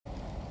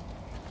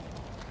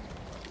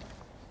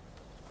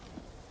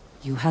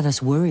You had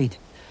us worried.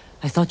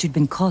 I thought you'd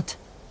been caught.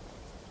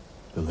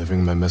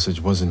 Delivering my message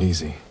wasn't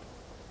easy.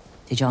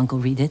 Did your uncle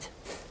read it?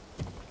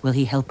 Will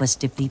he help us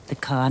defeat the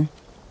Khan?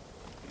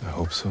 I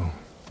hope so.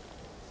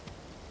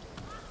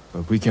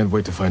 But we can't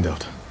wait to find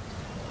out.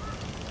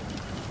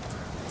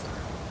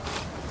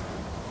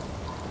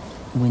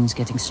 Wind's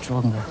getting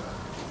stronger.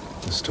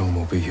 The storm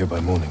will be here by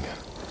morning.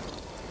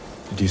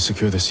 Did you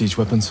secure the siege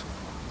weapons?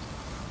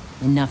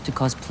 Enough to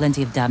cause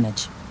plenty of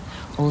damage.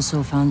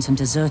 Also found some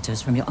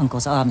deserters from your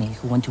uncle's army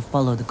who want to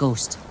follow the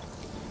ghost.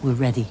 We're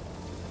ready.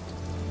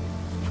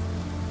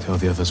 Tell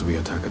the others we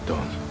attack at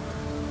dawn.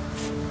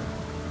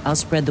 I'll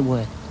spread the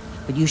word,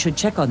 but you should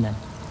check on them.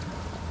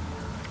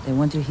 They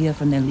want to hear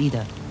from their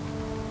leader.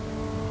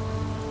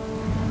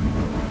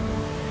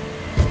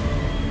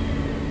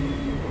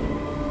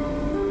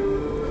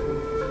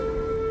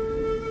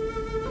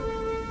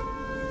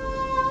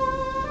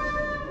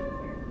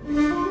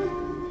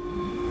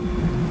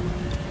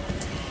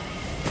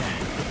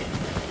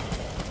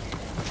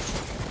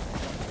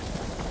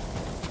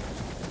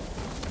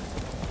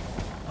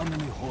 How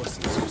many horses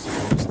do you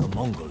suppose the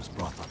Mongols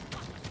brought them?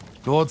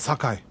 Lord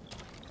Sakai,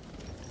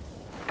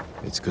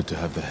 It's good to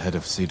have the head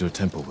of Cedar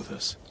Temple with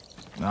us.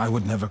 I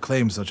would never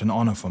claim such an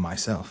honor for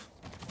myself.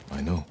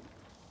 I know.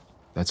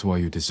 That's why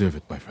you deserve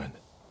it, my friend.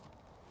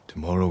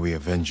 Tomorrow we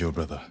avenge your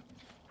brother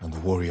and the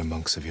warrior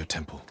monks of your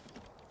temple.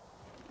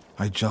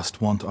 I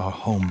just want our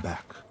home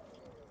back.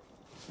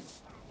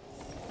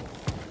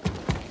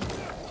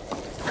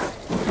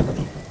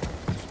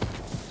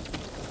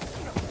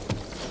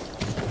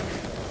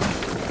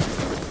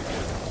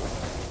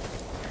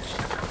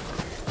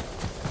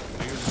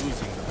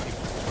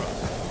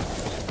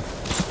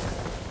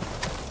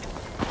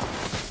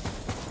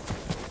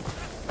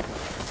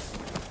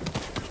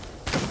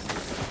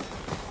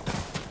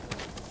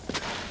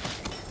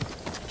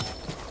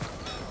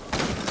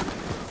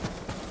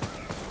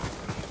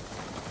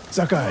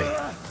 Sakai,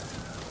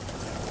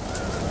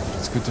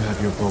 It's good to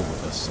have your bow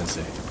with us,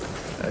 Sensei.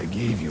 I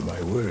gave you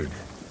my word.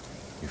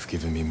 You've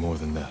given me more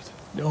than that.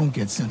 Don't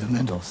get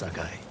sentimental,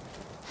 Sakai.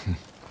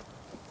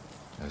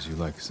 As you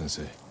like,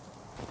 Sensei.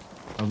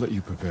 I'll let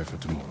you prepare for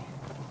tomorrow.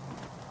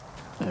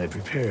 I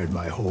prepared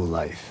my whole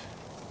life.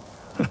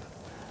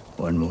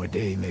 One more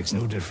day makes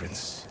no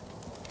difference.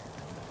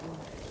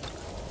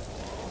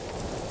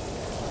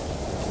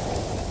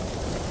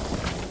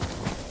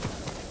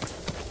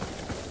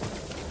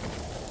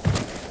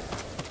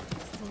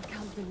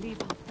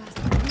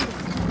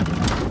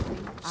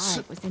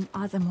 I was in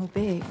Azamo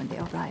Bay when they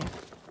arrived.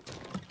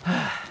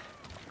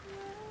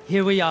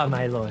 Here we are,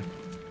 my lord.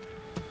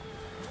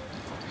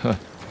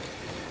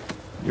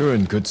 You're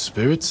in good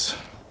spirits.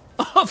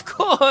 Of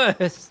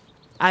course!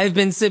 I've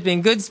been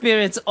sipping good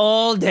spirits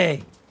all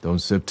day. Don't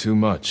sip too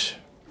much.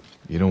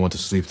 You don't want to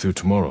sleep through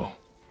tomorrow.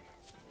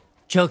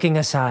 Joking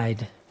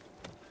aside,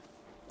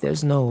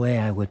 there's no way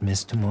I would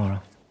miss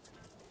tomorrow.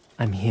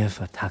 I'm here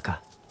for Taka.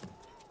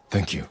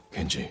 Thank you,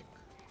 Kenji.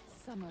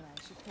 Samurai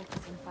should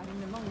focus on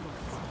fighting the Mongols.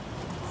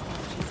 Stop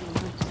chasing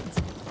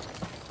merchants.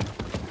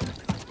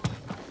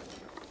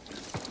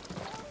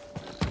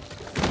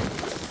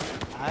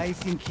 I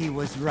think he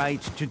was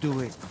right to do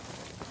it.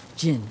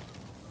 Jin,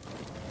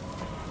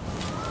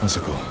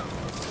 Masako,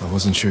 I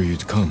wasn't sure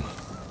you'd come.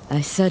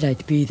 I said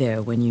I'd be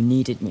there when you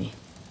needed me.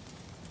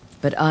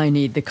 But I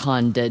need the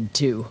Khan dead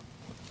too.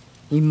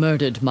 He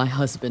murdered my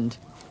husband,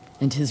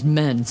 and his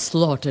men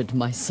slaughtered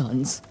my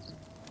sons.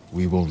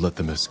 We won't let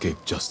them escape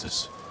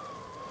justice.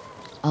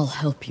 I'll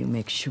help you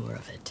make sure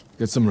of it.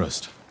 Get some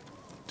rest.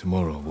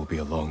 Tomorrow will be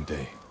a long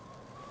day.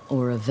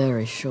 Or a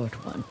very short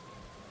one.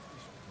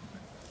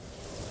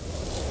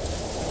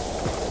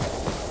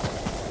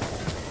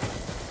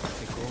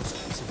 The ghost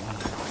is one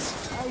of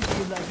us. I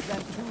feel like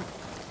that too.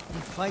 He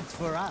fights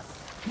for us.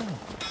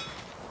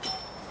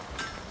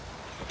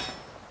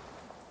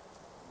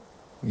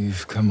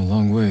 We've come a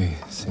long way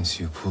since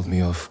you pulled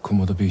me off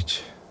Komoda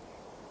Beach.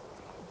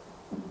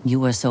 you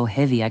were so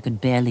heavy I could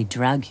barely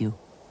drag you.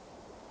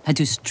 Had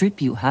to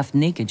strip you half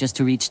naked just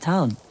to reach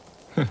town.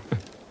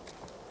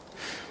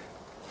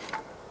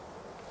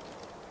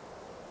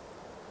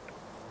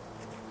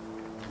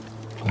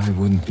 I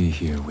wouldn't be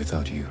here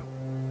without you,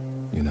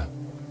 Yuna.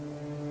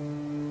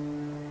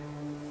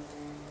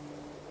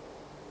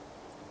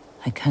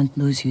 I can't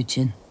lose you,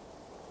 Jin.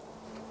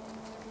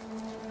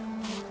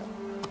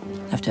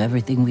 After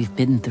everything we've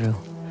been through.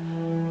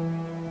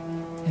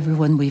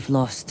 Everyone we've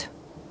lost.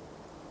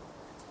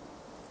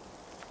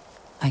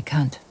 I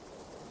can't.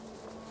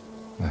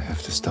 I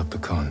have to stop the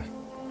Khan.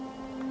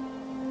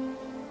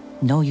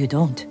 No, you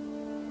don't.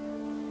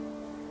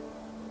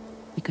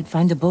 We could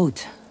find a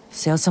boat,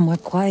 sail somewhere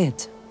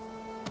quiet,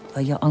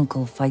 while your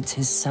uncle fights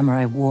his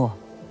samurai war.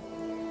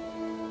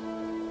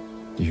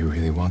 Do you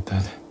really want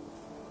that?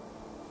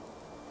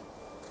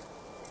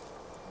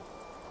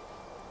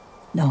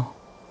 No.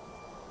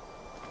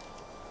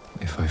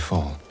 If I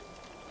fall,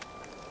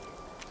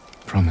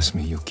 promise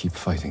me you'll keep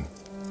fighting.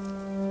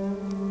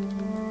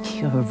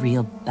 You're a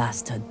real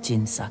bastard,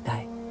 Jin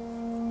Sakai.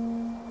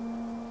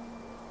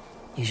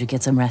 You should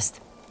get some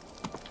rest.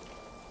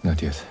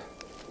 Not yet.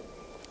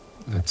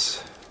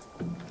 Let's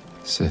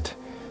sit.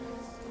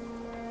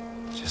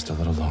 Just a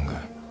little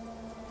longer.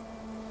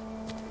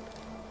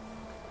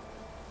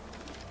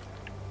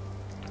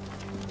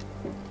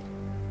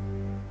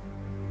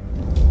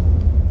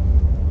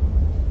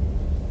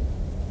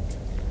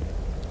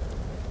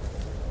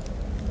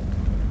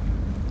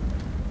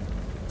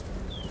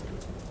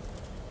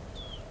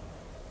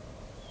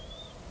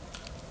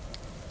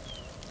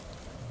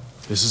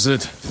 This is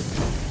it.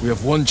 We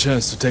have one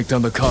chance to take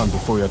down the Khan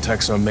before he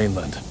attacks our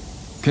mainland.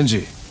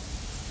 Kenji,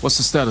 what's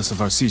the status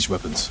of our siege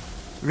weapons?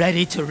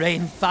 Ready to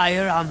rain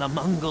fire on the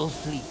Mongol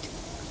fleet.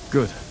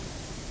 Good.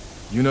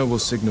 Yuna will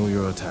signal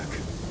your attack.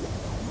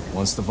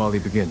 Once the volley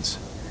begins,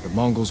 the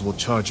Mongols will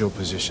charge your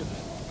position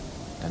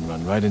and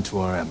run right into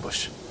our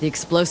ambush. The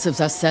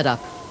explosives are set up.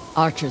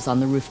 Archers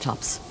on the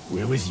rooftops.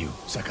 We're with you,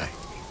 Sakai.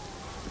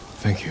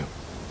 Thank you.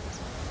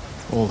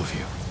 All of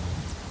you.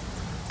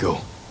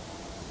 Go.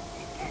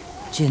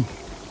 Jin,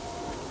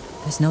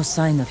 there's no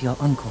sign of your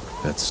uncle.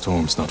 That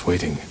storm's not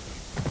waiting.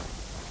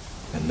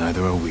 And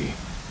neither are we.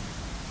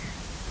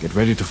 Get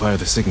ready to fire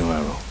the signal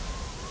arrow.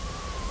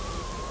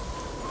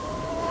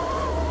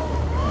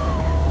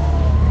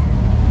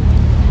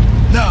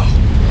 Now!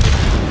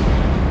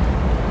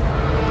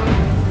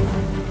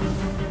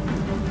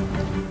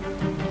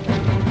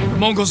 The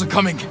Mongols are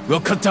coming. We'll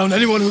cut down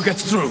anyone who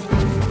gets through.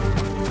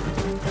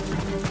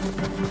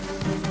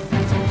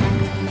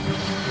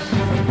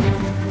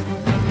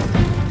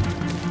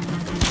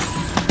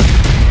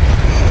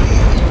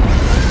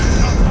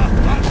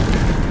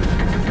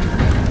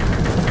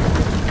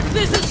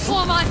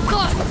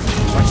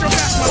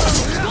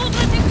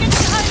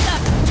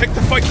 Take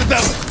the fight to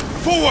them!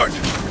 Forward!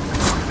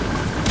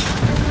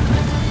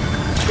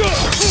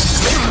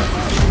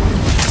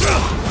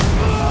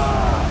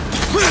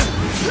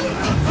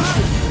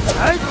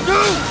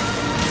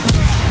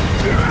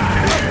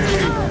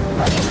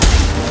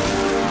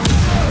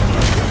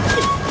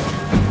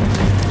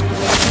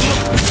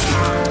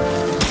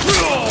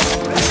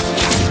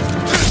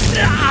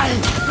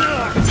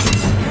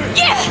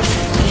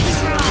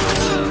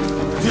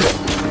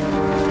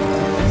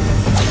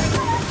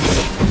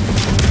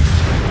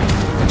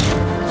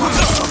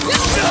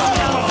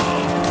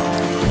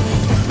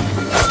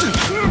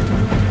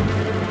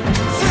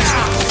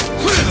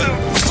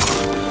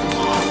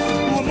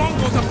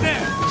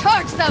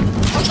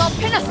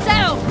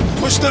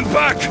 Push them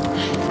back!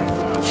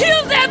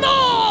 Kill them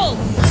all!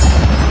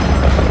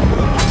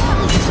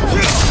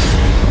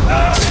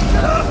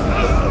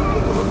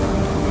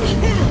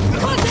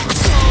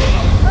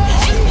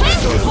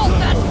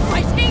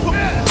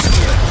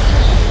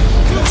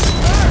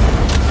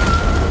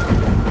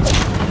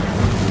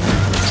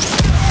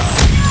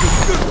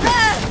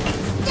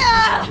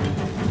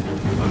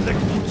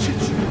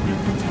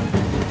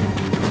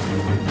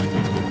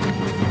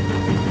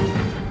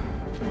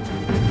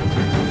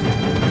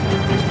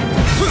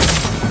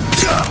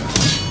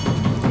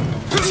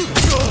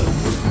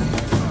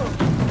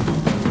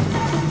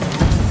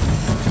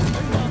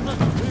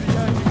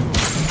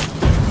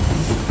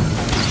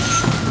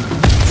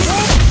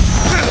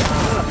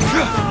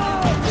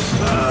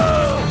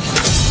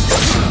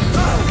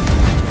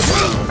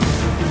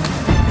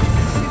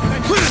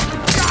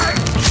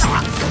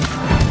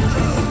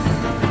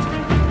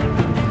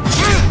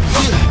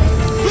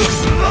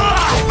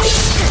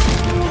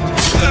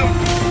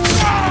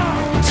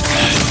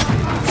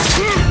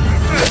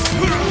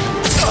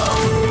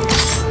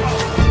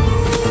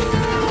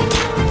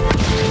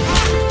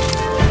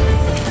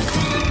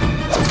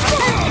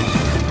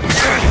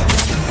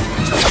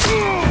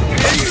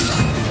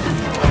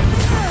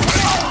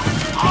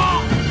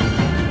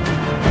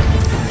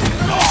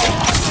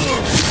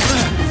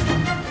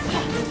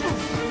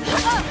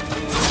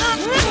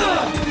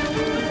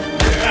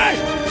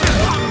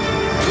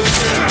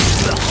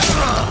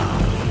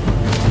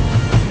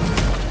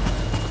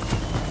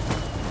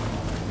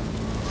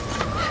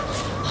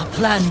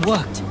 Plan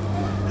worked.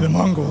 The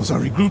Mongols are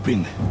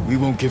regrouping. We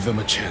won't give them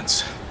a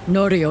chance.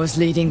 Norio is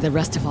leading the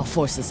rest of our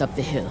forces up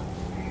the hill.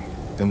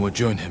 Then we'll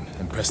join him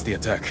and press the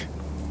attack.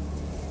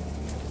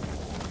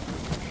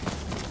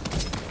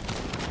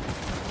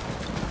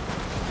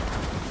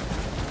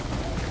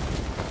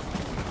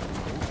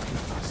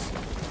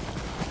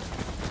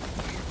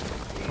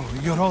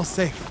 Oh, you're all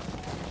safe.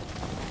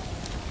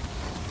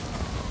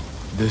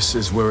 This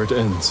is where it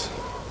ends.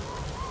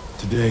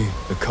 Today,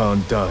 the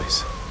Khan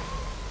dies.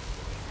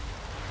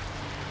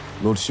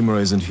 Lord Shimura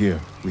isn't here.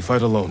 We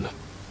fight alone.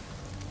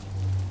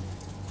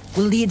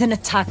 We'll lead an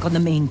attack on the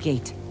main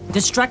gate.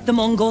 Distract the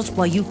Mongols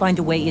while you find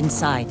a way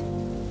inside.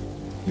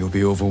 You'll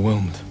be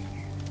overwhelmed.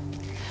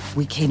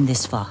 We came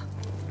this far.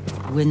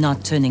 We're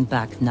not turning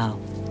back now.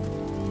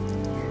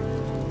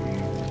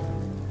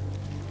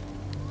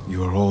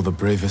 You are all the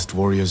bravest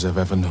warriors I've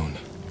ever known.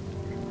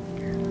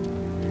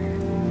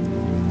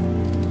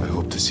 I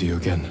hope to see you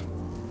again.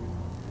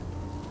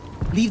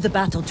 Leave the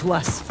battle to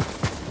us.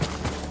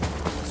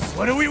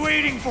 What are we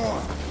waiting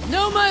for?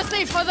 No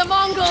mercy for the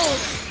Mongols!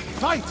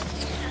 Fight!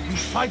 We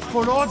fight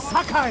for Lord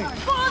Sakai!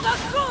 For the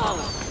goal!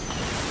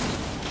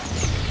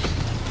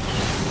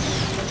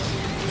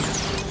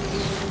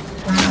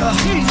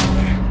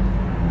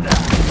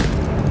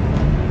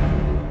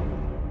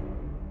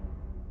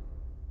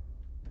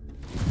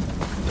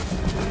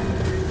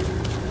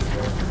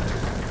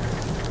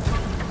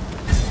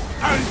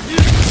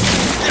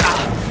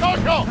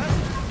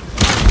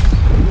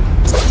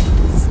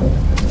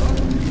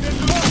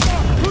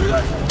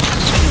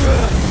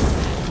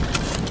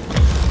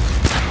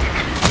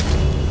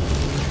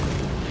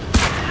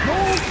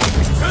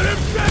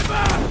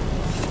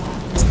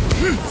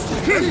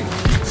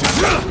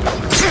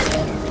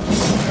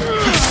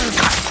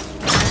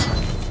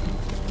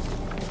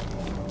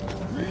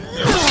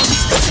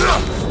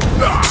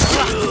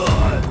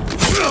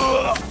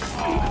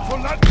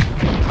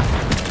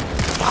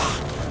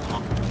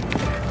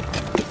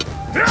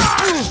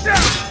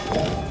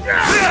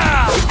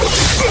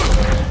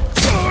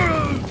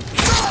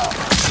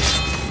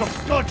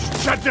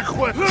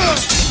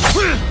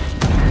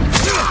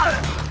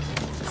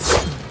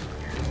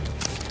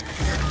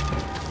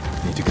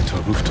 Need to get to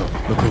a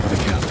rooftop. Look over the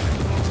camp.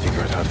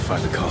 Figure out how to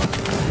find the car.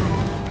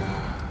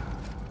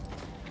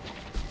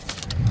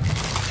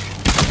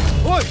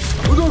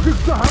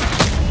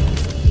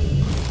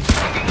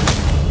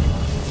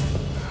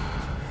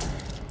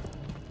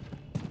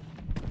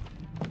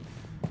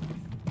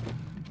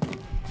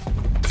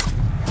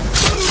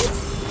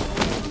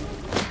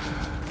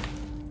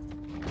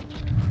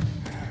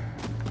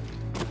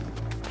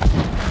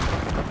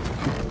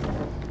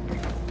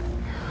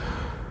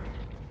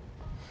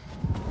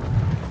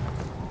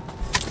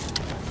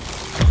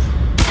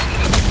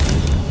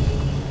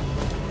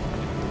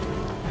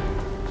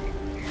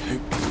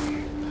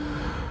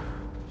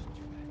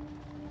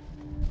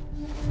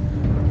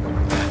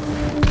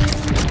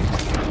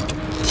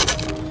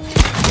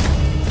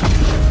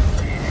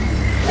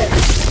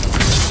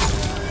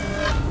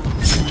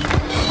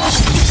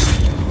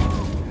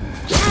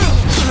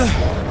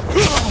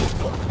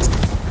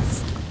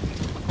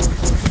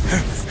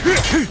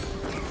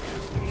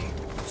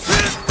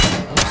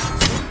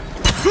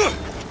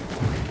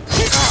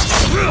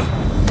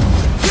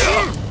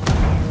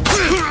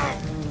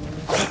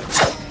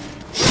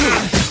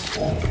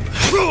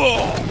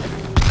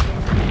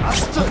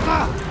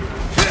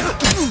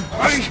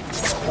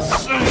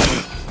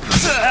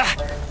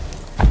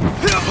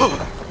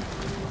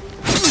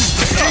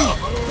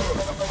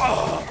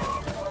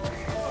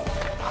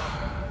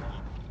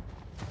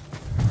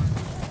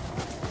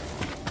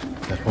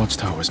 That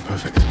watchtower is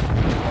perfect.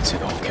 I'll see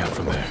the whole camp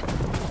from there.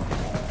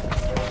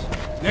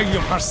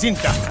 Legio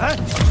Jacinta,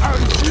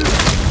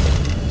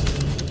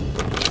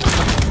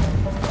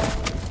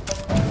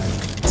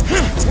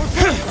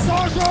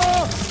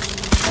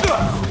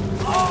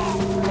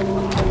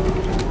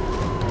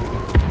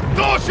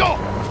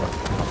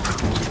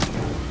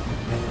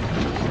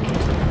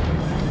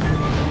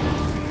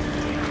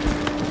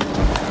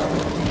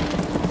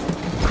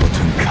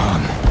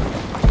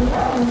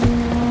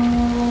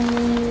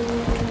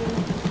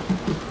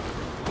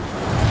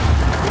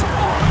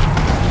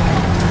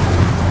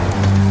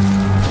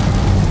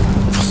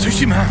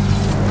 Tsushima!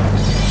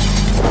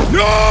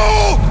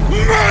 No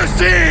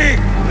mercy!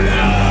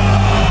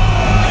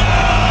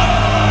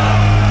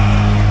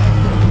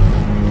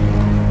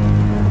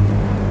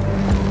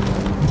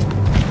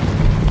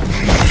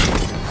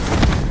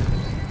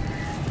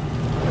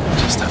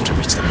 Just have to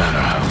reach the manor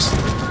house.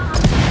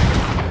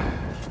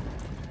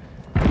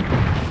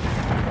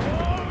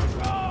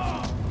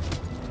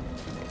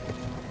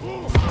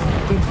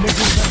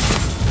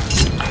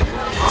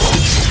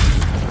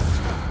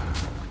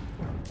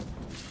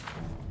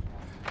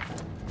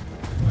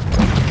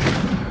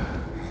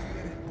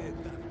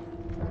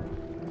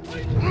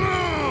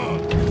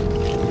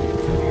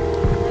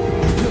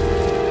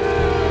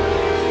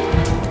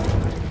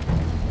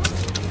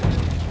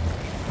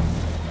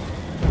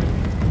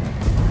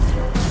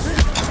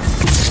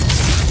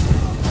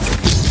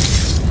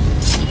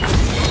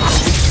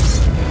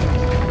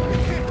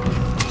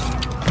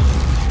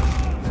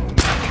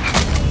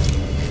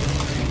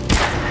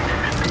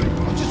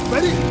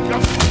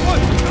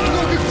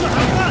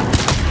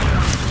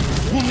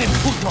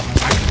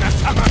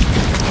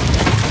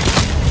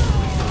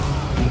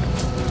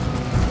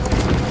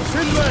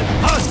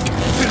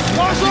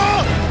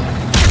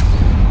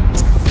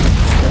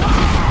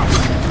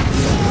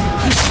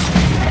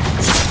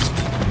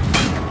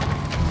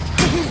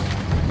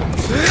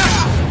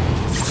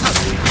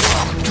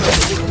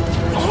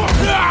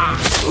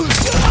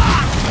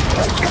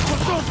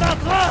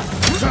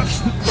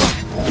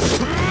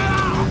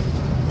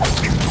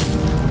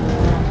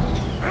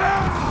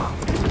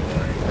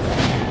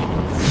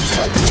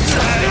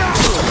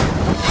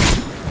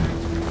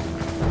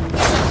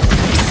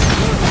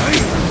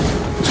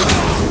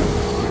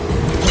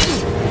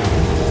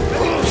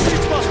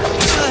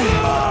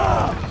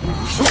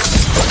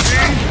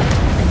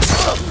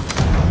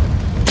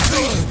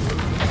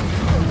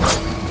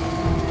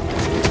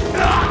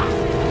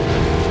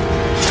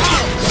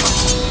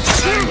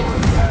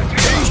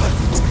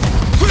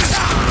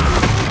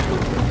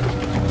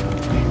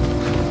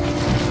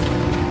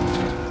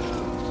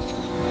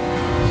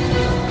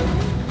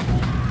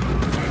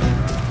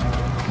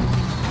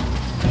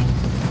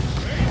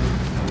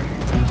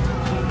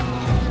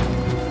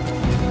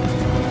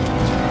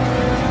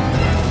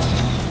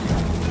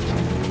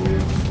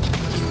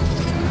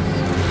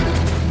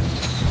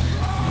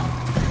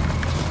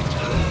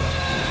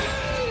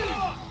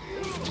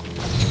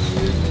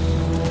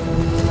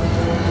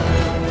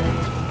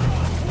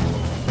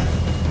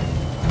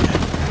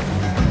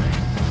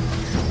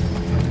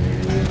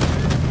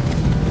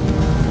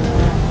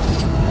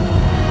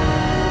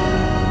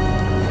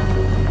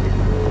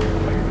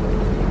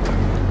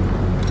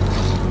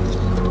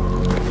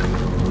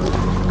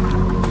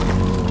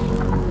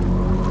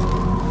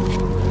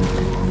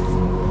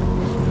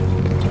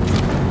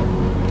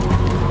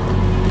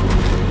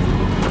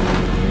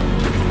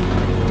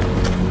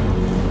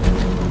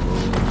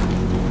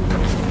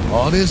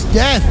 father's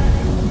death.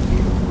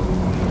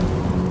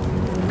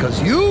 Because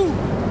you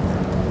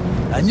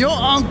and your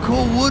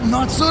uncle would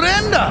not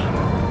surrender.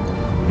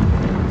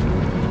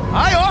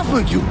 I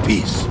offered you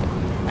peace,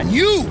 and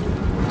you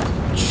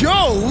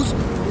chose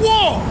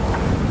war.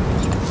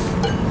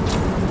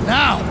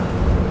 Now,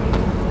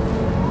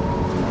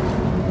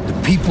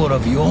 the people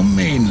of your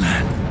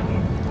mainland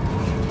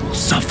will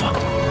suffer.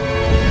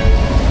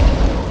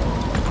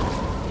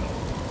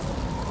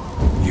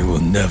 You will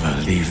never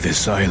leave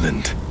this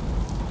island.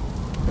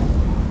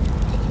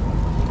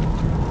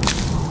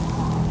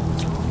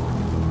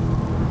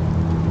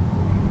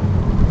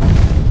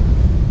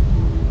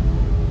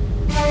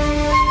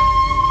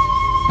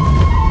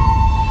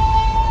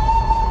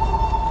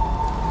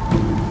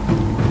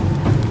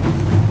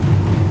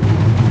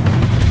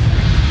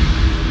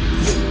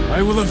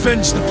 I will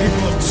avenge the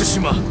people of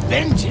Tsushima.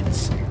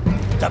 Vengeance?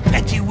 The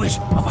petty wish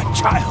of a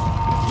child.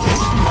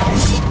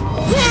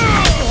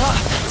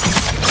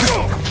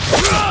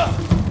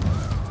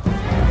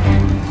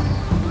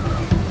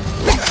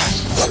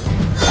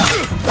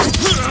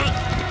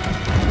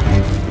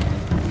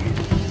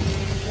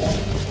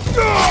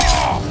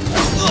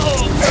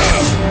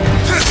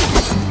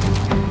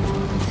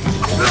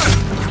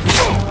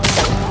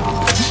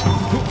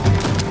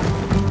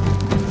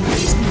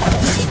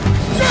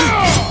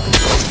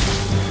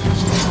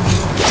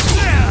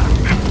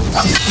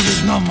 It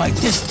is not my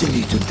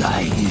destiny to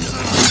die here.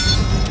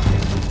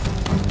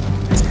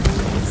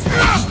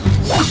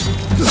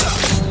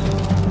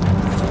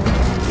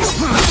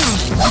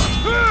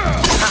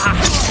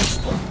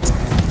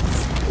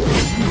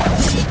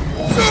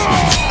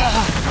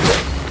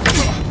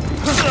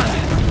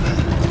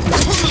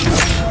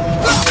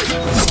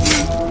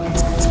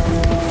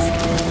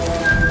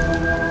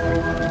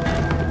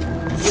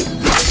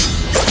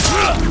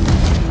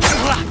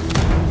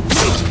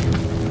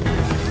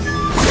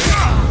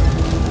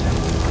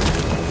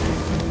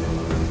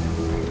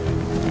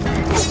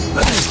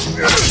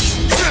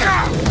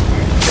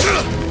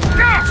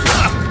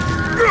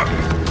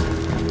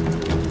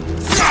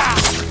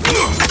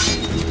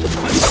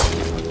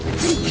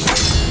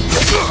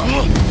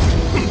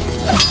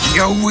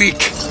 You're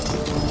weak.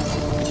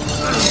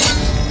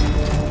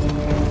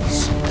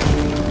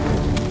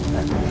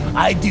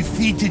 I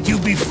defeated you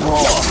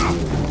before.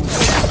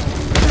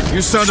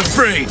 You sound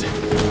afraid.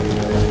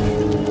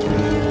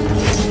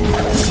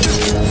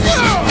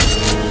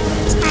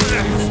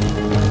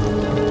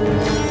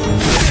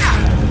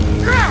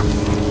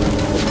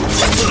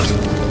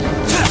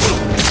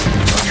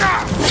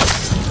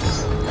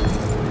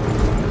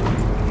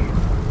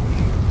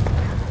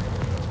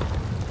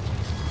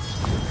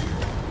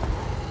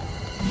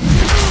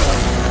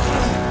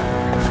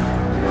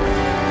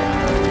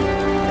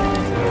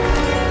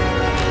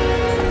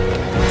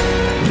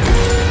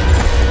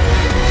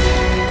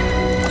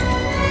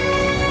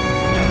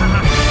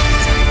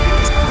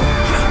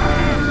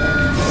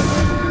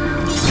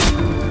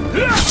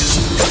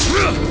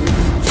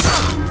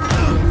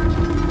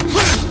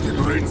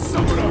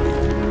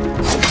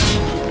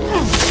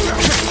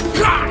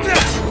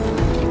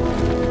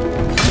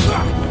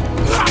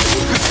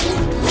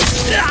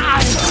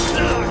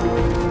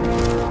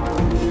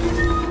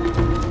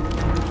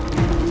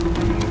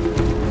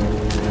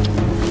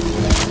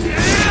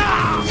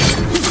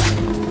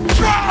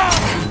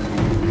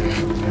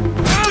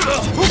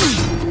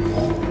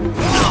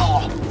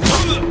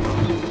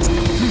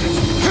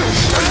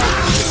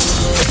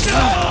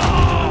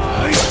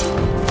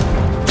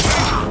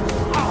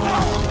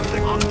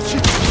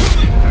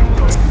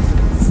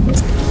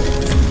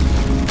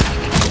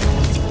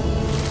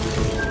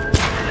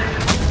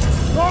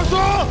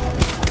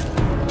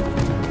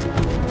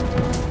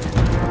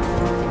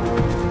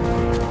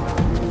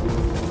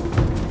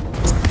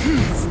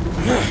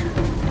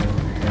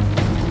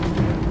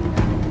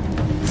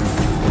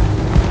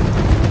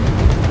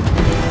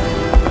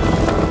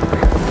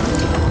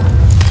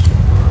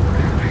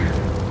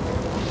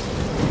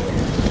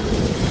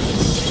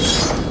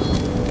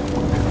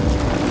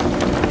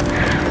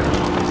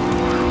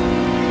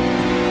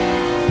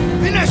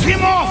 Finish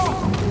him off!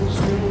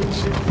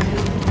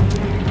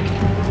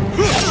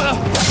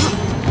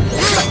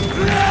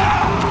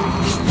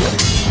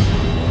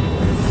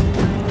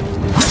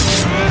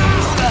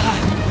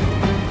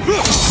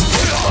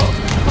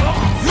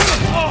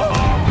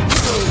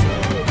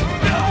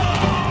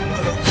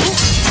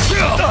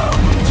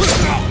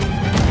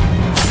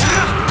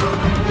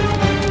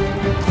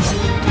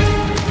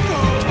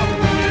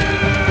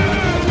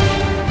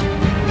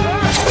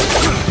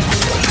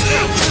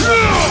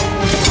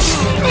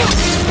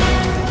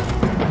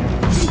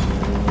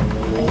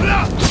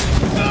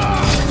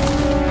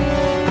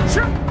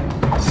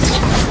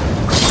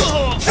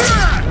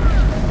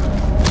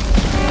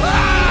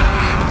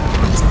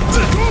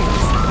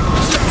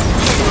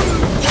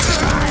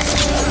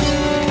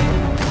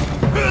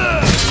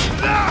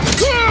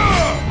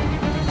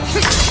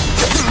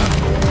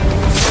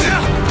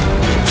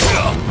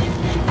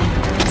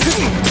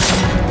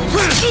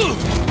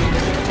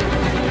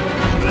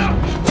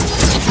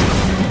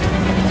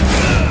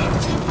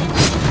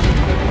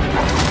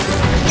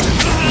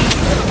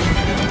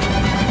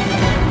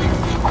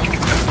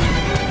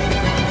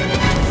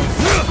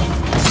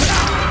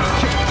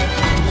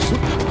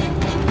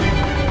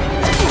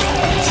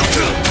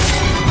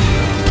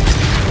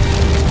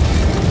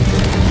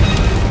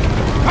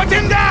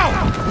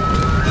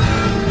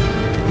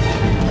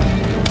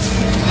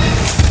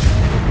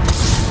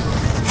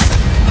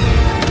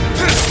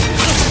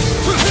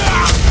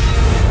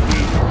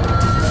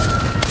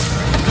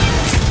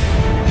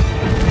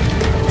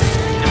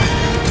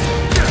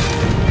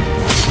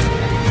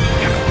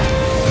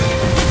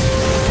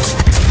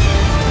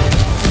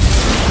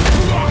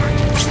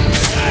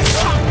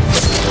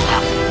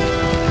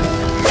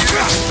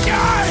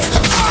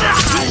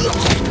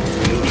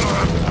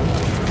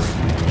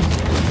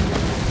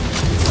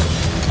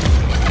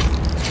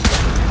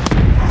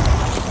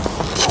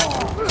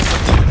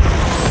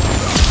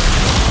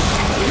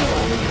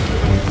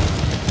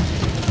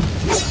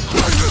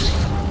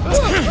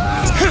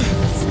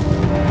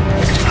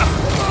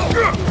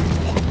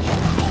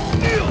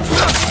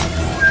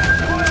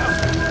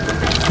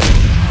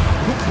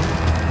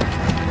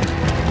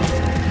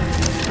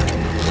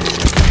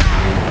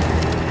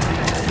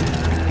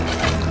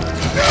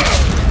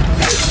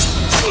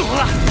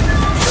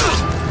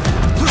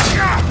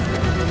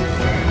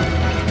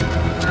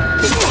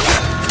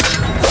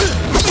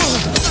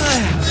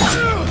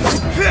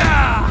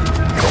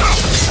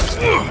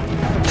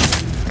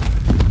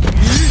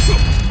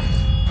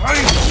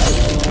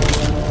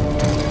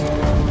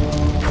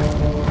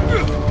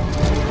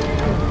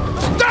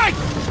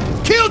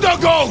 Kill the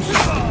ghost!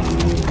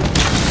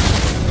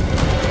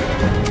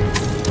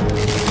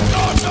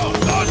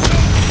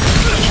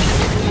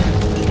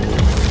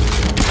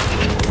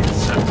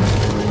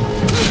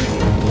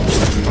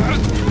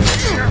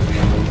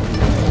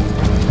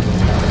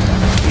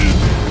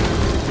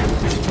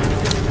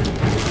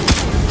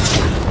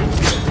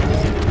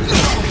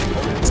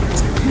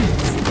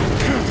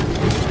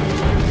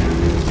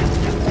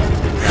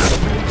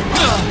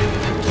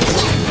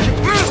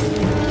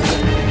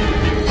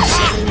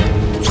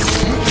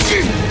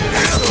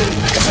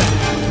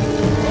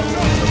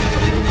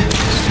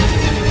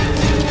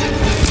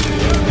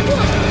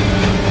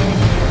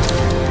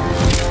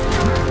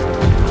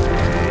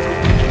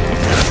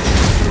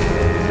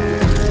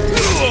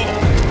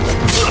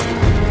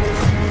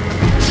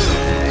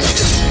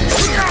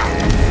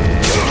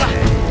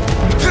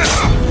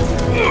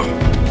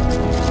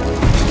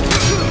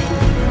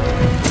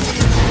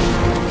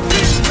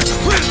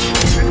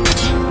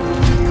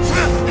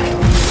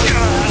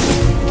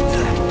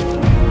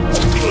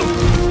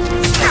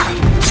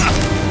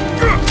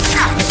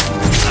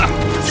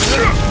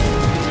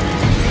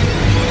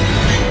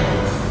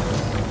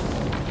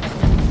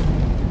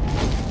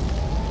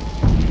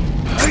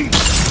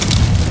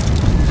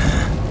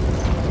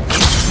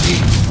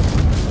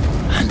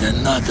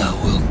 Another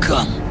will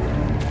come.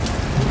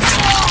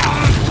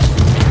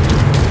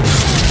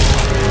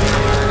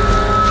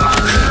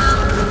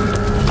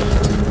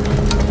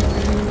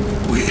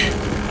 We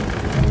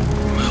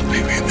will be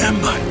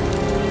remembered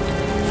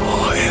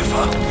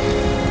forever.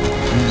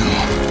 No,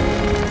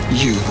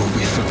 you will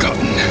be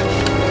forgotten.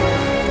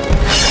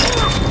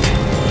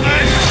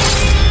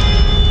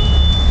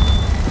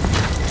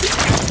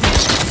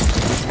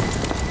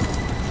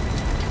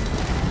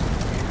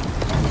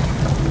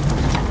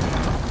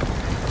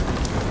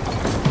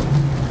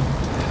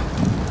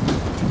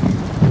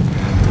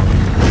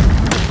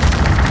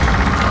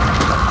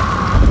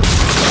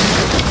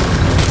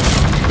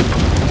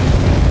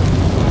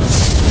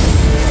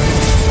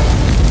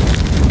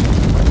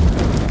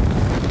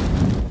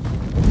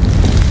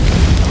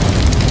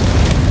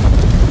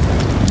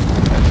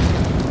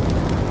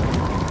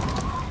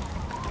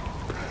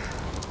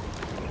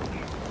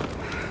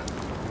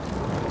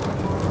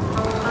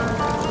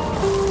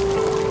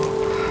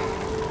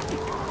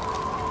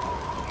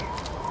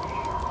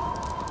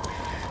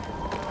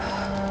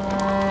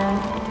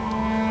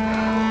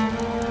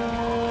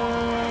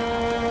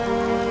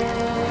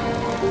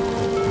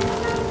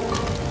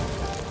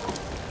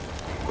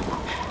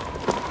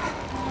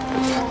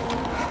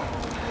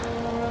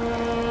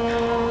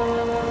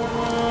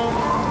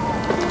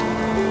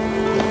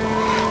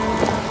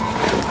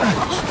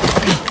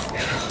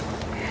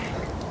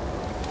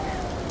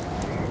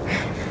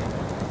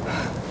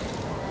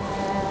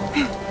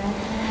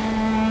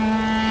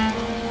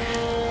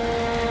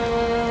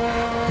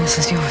 This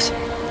is yours.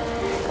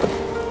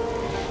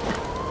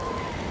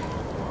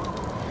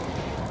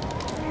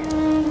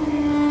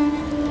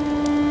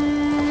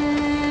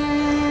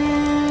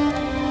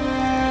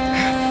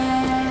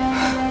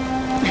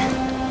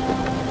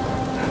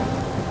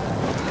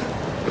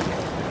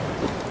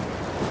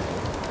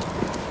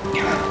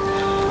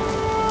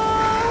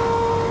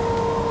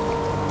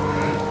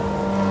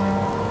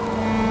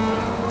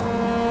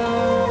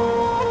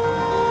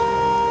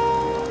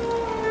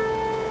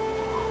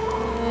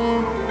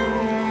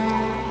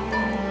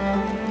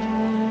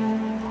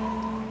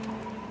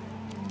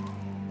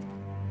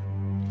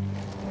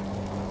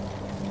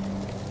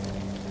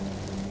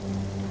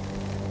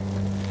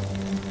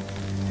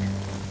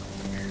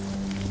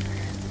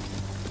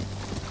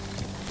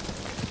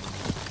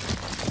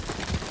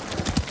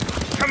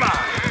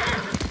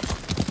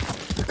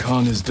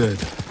 Khan is dead,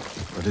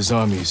 but his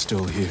army is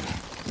still here.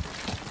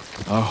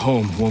 Our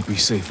home won't be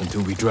safe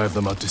until we drive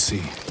them out to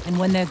sea. And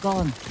when they're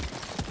gone,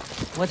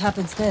 what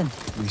happens then?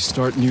 We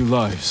start new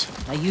lives.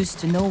 I used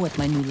to know what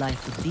my new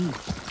life would be.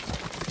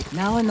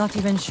 Now I'm not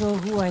even sure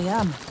who I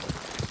am.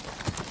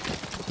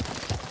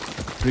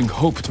 Bring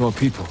hope to our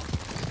people,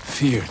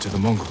 fear to the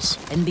Mongols.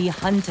 And be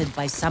hunted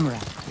by samurai.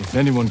 If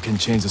anyone can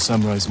change a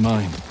samurai's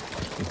mind,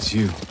 it's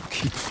you.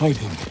 Keep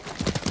fighting.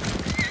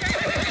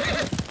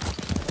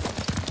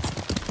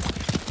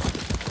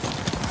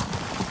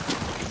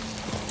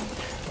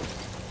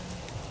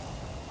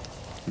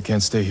 We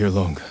can't stay here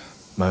long.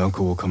 My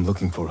uncle will come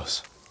looking for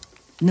us.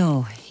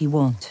 No, he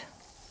won't.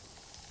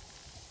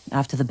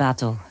 After the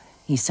battle,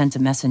 he sent a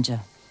messenger.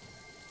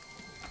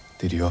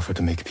 Did he offer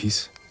to make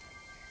peace?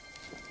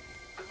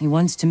 He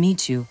wants to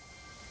meet you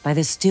by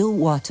the still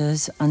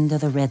waters under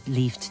the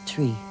red-leafed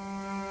tree.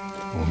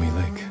 Omi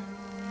Lake.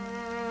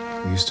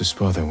 We used to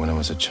spar there when I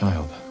was a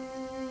child.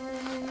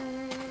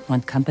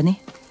 Want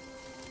company?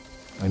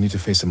 I need to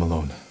face him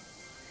alone.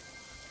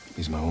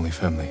 He's my only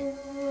family.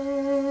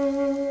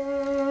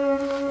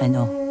 I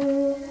know.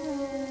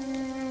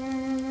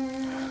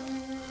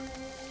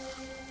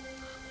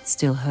 It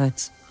still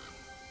hurts,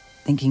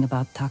 thinking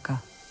about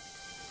Taka.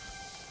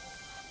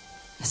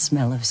 The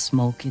smell of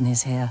smoke in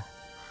his hair.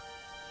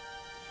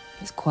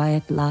 His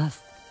quiet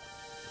laugh.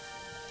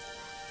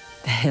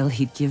 The hell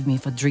he'd give me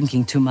for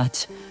drinking too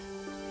much.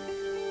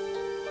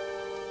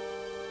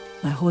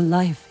 My whole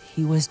life,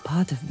 he was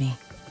part of me.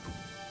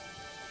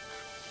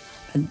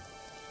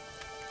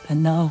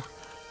 And now...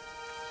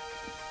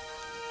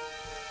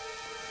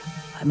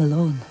 I'm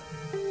alone.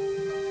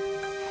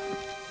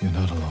 You're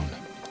not alone.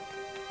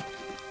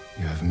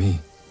 You have me.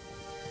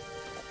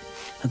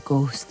 A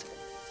ghost.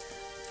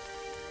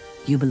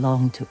 You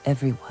belong to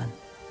everyone.